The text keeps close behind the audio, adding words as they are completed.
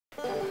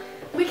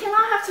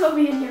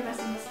Toby in here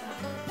messing this up.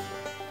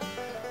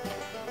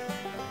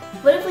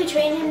 What if we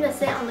train him to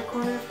sit on the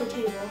corner of the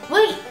table?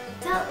 Wait!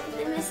 Tell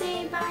him to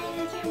say bye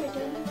to the camera,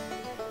 Toby.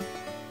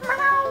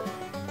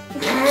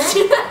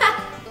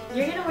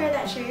 You're gonna wear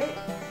that shirt?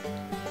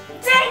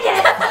 Dang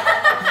it!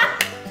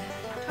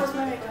 How's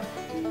my makeup?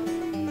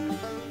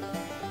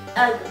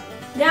 Ugly.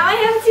 Now I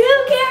have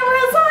 2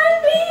 cameras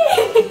on me!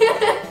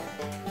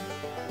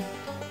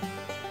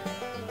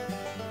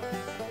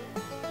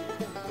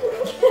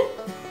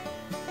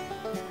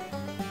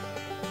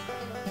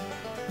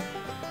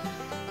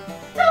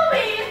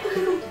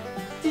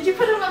 Did you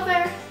put him up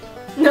there?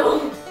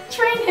 No.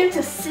 Train him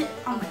to sit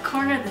on the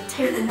corner of the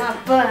table,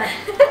 not butt.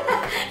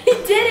 He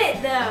did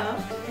it though.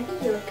 I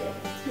think you look good.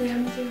 Yeah,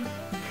 me too.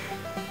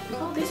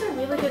 Oh, these are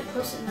really good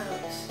post-it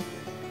notes.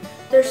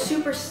 They're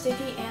super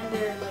sticky and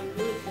they're like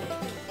really thick.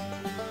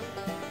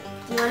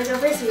 Do you want to go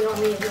first or do you want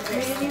me to go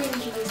first? Maybe you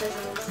introduce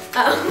ourselves.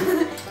 Oh.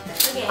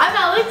 Okay. I'm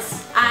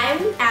Alex.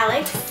 I'm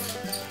Alex.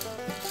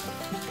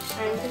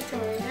 I'm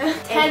Victoria.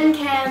 10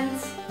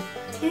 cans.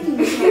 10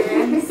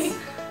 cans.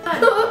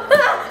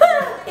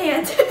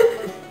 And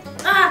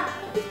how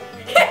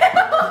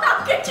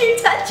could you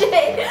touch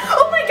it?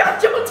 Oh my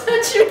god, don't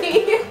touch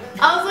me!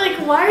 I was like,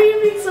 why are you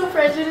being so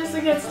prejudiced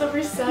against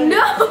number 7?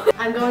 No!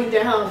 I'm going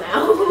to hell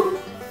now.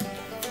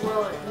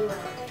 Well, you are.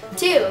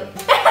 2.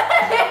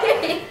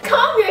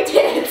 Calm your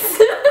tits!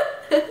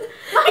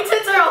 My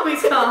tits are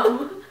always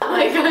calm. Oh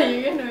my god,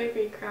 you're gonna make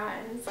me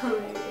cry. So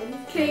maybe.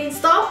 Okay,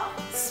 stop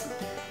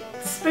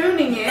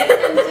spooning it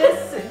and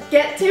just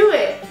get to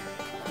it.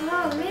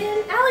 Oh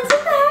man, Alex,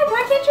 what the heck?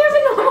 Why can't you have a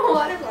normal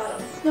water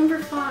bottle? Number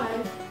 5.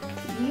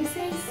 You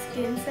say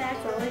skin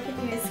sacs, all I can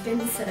hear is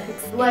skin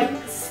sex. Like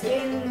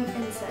skin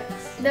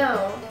insects.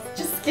 No,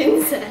 just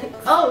skin sex.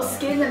 Oh,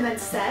 skin and then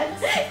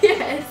sex?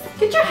 Yes.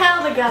 Get your head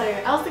out of the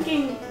gutter. I was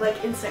thinking like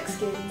insect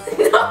skins.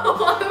 No,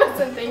 I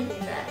wasn't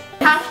thinking that.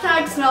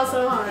 Hashtag smell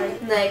so hard.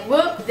 Like,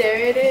 whoop, there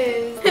it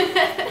is. And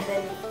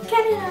then,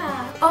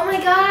 Canada. Oh my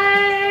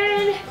god.